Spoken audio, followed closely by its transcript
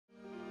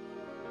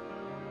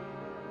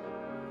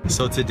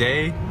So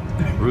today,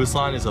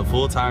 Ruslan is a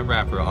full-time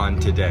rapper on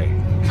Today.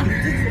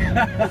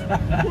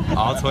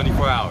 All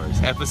 24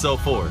 hours. Episode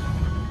 4.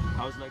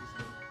 How's Legacy?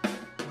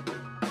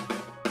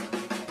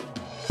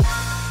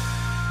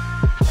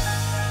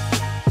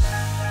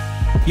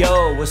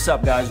 Yo, what's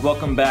up, guys?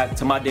 Welcome back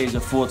to my days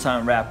of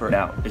full-time rapper.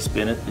 Now, it's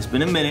been a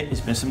minute,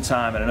 it's been some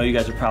time, and I know you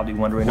guys are probably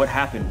wondering what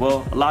happened.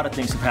 Well, a lot of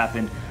things have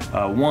happened.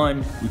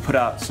 One, we put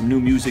out some new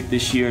music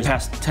this year. The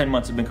past 10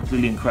 months have been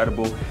completely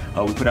incredible.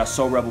 We put out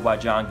So Rebel by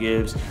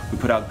Givez. We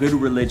put out Good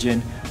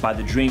Religion by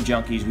the Dream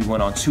Junkies. We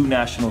went on 2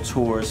 national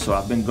tours, so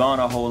I've been gone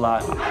a whole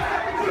lot.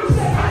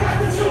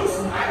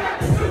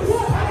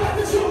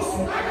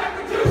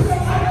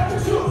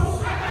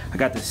 I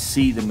got to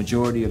see the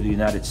majority of the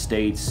United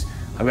States.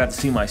 I got to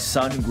see my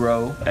son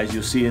grow, as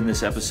you'll see in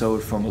this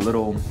episode, from a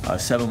little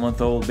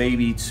 7-month-old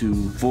baby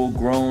to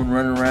full-grown,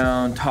 running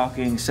around,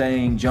 talking,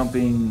 saying,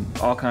 jumping,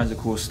 all kinds of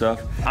cool stuff.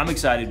 I'm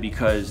excited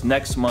because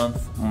next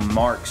month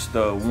marks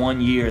the 1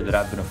 year that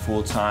I've been a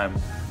full-time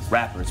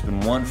rapper. It's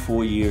been 1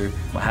 full year.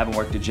 I haven't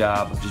worked a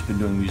job. I've just been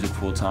doing music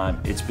full-time.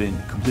 It's been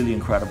completely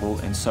incredible,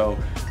 and so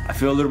I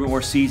feel a little bit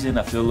more seasoned.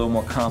 I feel a little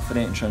more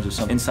confident in terms of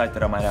some insight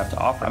that I might have to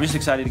offer. I'm just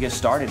excited to get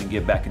started and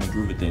get back in the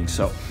groove of things.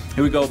 So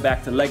here we go,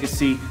 back to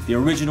Legacy, the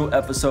original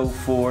episode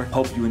 4.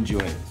 Hope you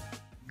enjoy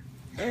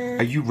it.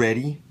 Are you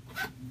ready?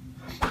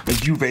 Are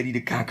you ready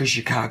to conquer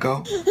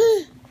Chicago?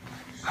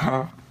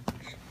 Huh?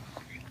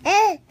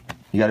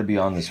 You gotta be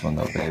on this one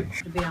though, babe.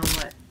 To be on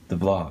what? The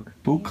vlog.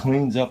 Who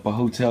cleans up a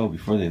hotel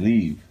before they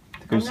leave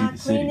to go see the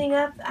city? I'm not cleaning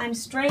up, I'm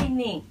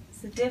straightening.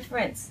 It's the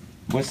difference.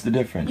 What's the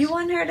difference? You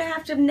want her to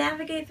have to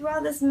navigate through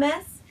all this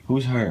mess?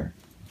 Who's her?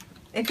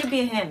 It could be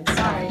a him,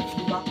 sorry.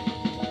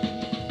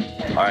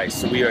 All right,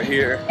 so we are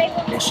here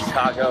in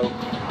Chicago,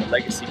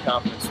 Legacy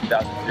Conference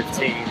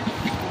 2015.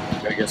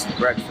 We're gonna get some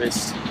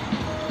breakfast,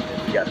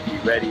 and we gotta be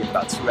ready in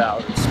about 2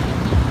 hours.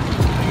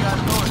 What you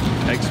guys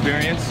doing?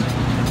 Experience?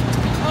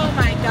 Oh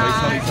my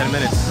God. It's only 10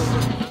 minutes.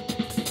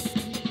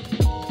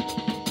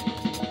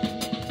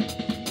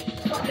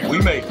 We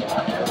make it.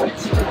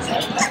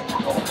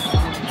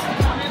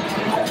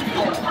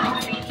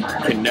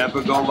 Can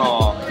never go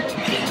wrong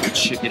with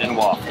chicken and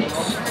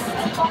waffles.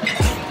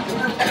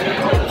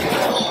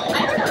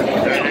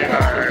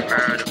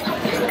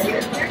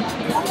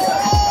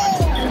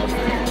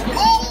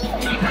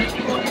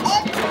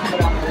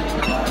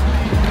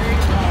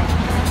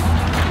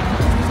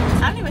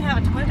 I don't even have a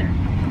Twitter.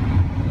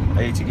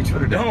 Hey, check your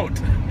Twitter. Don't.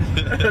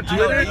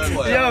 Twitter?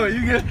 Yo,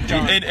 you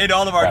get in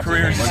all of our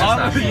careers. Yeah,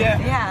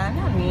 I'm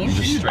not mean.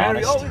 She's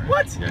straight. Oh,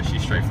 what? Yeah,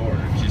 she's straightforward.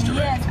 She's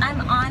direct. Yes,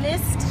 I'm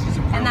honest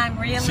and I'm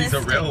realistic. She's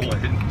a real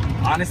one.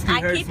 Honesty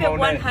I keep it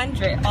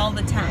 100 all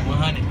the time.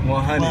 100.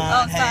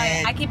 Oh,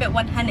 sorry. I keep it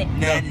 100.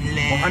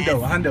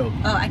 100.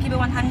 Oh, I keep it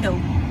 100.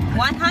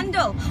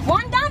 100.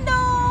 100.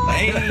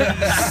 Hey.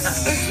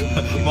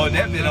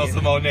 Monet been on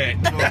some Monet.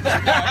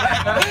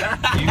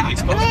 You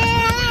exposed me to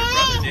what your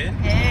brother did.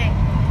 Hey.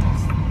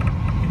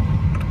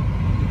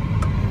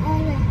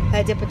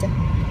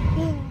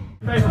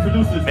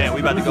 Man, we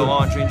about to go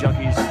on, Dream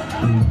Junkies.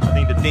 I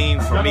think the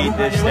theme for me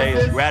this day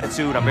is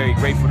gratitude. I'm very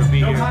grateful to be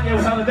here.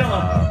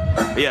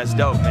 But yeah, it's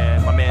dope,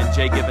 man. My man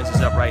JGivens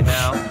is up right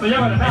now.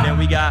 And then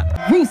we got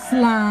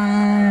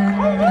Ruslan,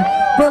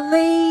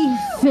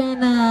 Beleaf,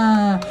 and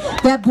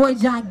that boy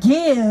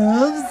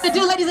JGivens.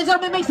 So, ladies and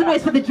gentlemen, make some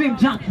noise for the Dream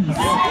Junkies.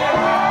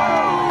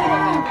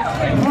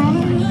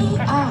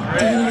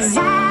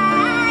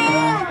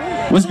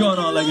 What's going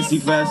on, Legacy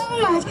Fest?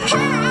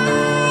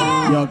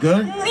 Y'all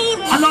good?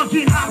 I love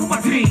getting high with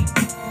my team.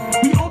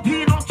 We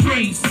OPing on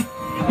trees.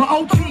 My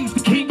OG's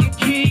the king and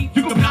king.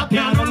 You can bow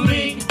down on the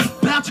lean.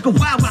 But I took a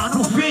wild,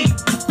 no fiend.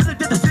 Been a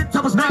did the since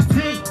I was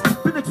 19.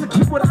 Been a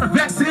keep without a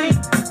vaccine.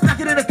 Back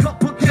it in a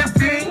cup of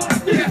caffeine.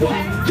 Yeah.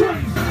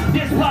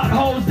 There's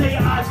potholes, their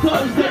eyes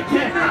closed, they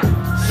can't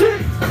see.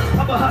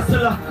 I'm a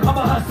hustler, and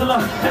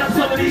I'm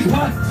some of these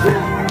ones.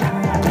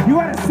 You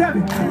had a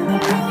 7.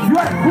 You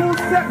had a cool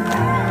 7.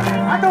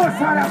 I know it's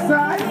hot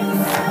outside.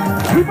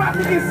 We about to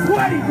get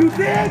sweaty, you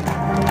dig?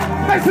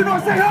 Make some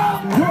noise, say oh!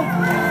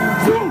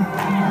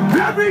 1, 2,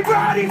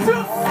 everybody 2!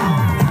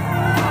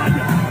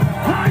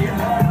 Higher.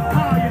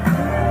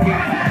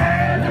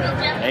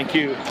 Thank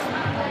you.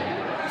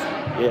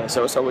 Yeah,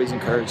 so it's always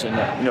encouraging,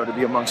 to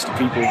be amongst the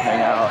people,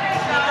 hang out.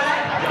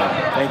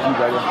 Thank you,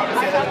 brother.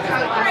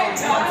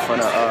 I'm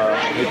gonna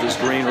hit this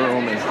green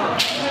room and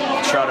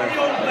try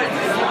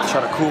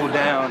to cool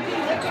down.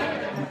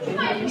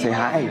 Say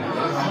hi.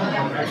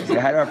 Say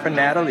hi to our friend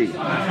Natalie.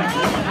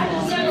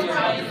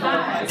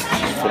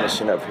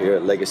 Finishing up here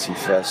at Legacy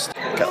Fest.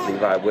 Got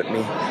Levi with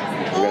me.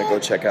 We're gonna go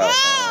check out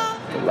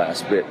the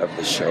last bit of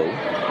the show.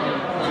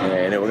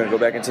 And then we're gonna go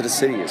back into the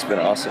city. It's been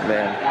awesome,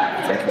 man.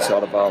 Thank you to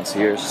all the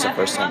volunteers. It's the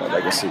first time at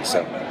Legacy,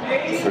 so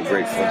we're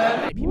grateful.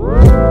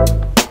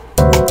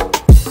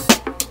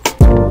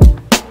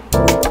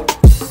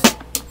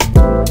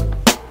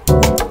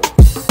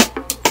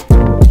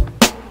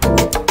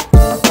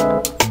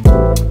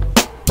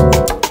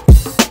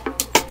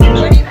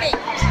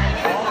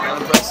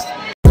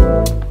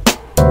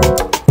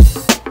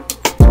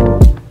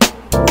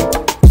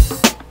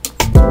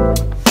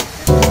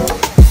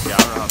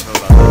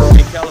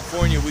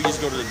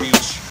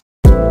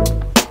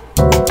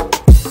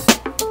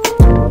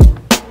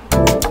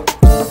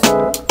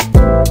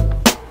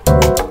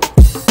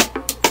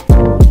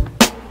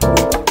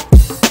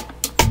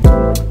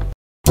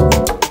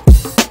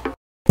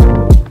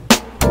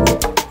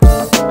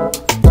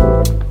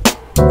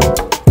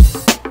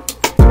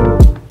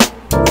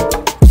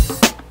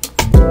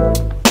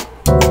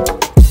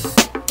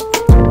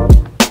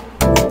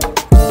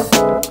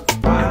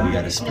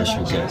 a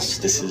special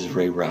guest. This is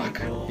Ray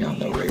Rock. Y'all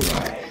know Ray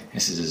Rock.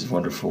 This is his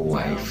wonderful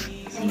wife,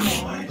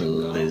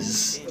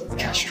 Liz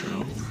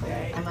Castro.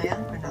 Am I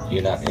on or no?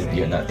 You're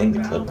not in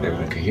the clip, but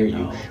everyone can hear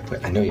you.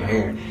 But I know your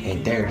hair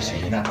ain't there, so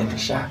you're not in the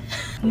shot.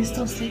 He's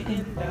still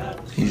sleeping.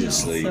 He's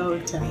asleep. So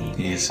tired.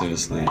 He is so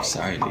asleep.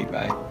 Sorry,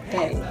 Levi.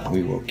 Hey,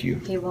 We woke you.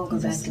 he won't go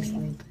back to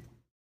sleep.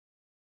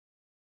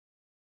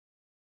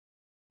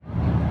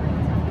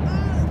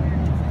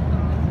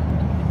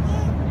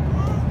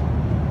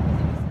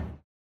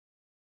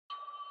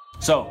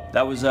 So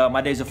that was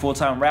My Day as a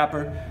Full-Time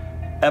Rapper,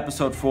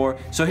 episode 4.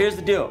 So here's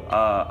the deal.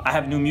 I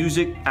have new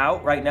music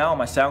out right now on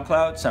my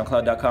SoundCloud,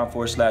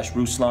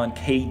 soundcloud.com/Ruslan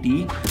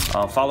KD.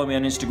 Follow me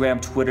on Instagram,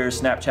 Twitter,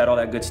 Snapchat, all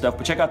that good stuff.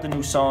 But check out the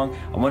new song.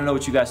 I want to know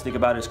what you guys think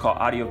about it. It's called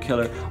Audio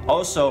Killer.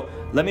 Also,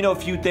 let me know a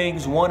few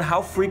things. One,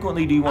 how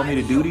frequently do you want me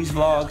to do these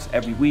vlogs?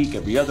 Every week,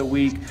 every other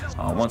week,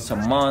 once a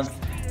month?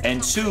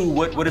 And 2,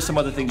 what are some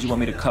other things you want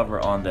me to cover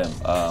on them?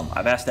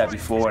 I've asked that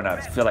before and I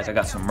feel like I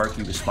got some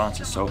murky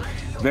responses. So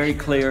very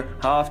clear,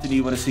 how often do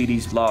you want to see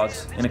these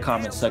vlogs in the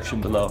comment section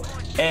below?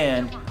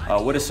 And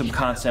what is some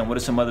content, what are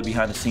some other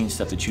behind the scenes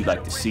stuff that you'd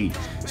like to see?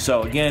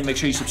 So again, make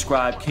sure you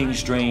subscribe,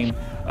 King's Dream,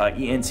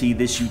 ENT,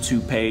 this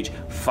YouTube page.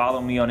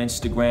 Follow me on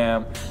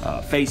Instagram,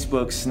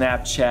 Facebook,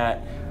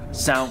 Snapchat,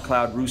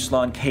 SoundCloud,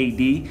 Ruslan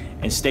KD.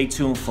 And stay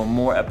tuned for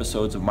more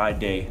episodes of My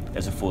Day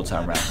as a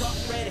Full-Time Rapper.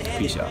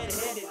 Peace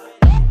out.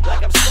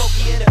 Like I'm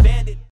smoking in a bandit.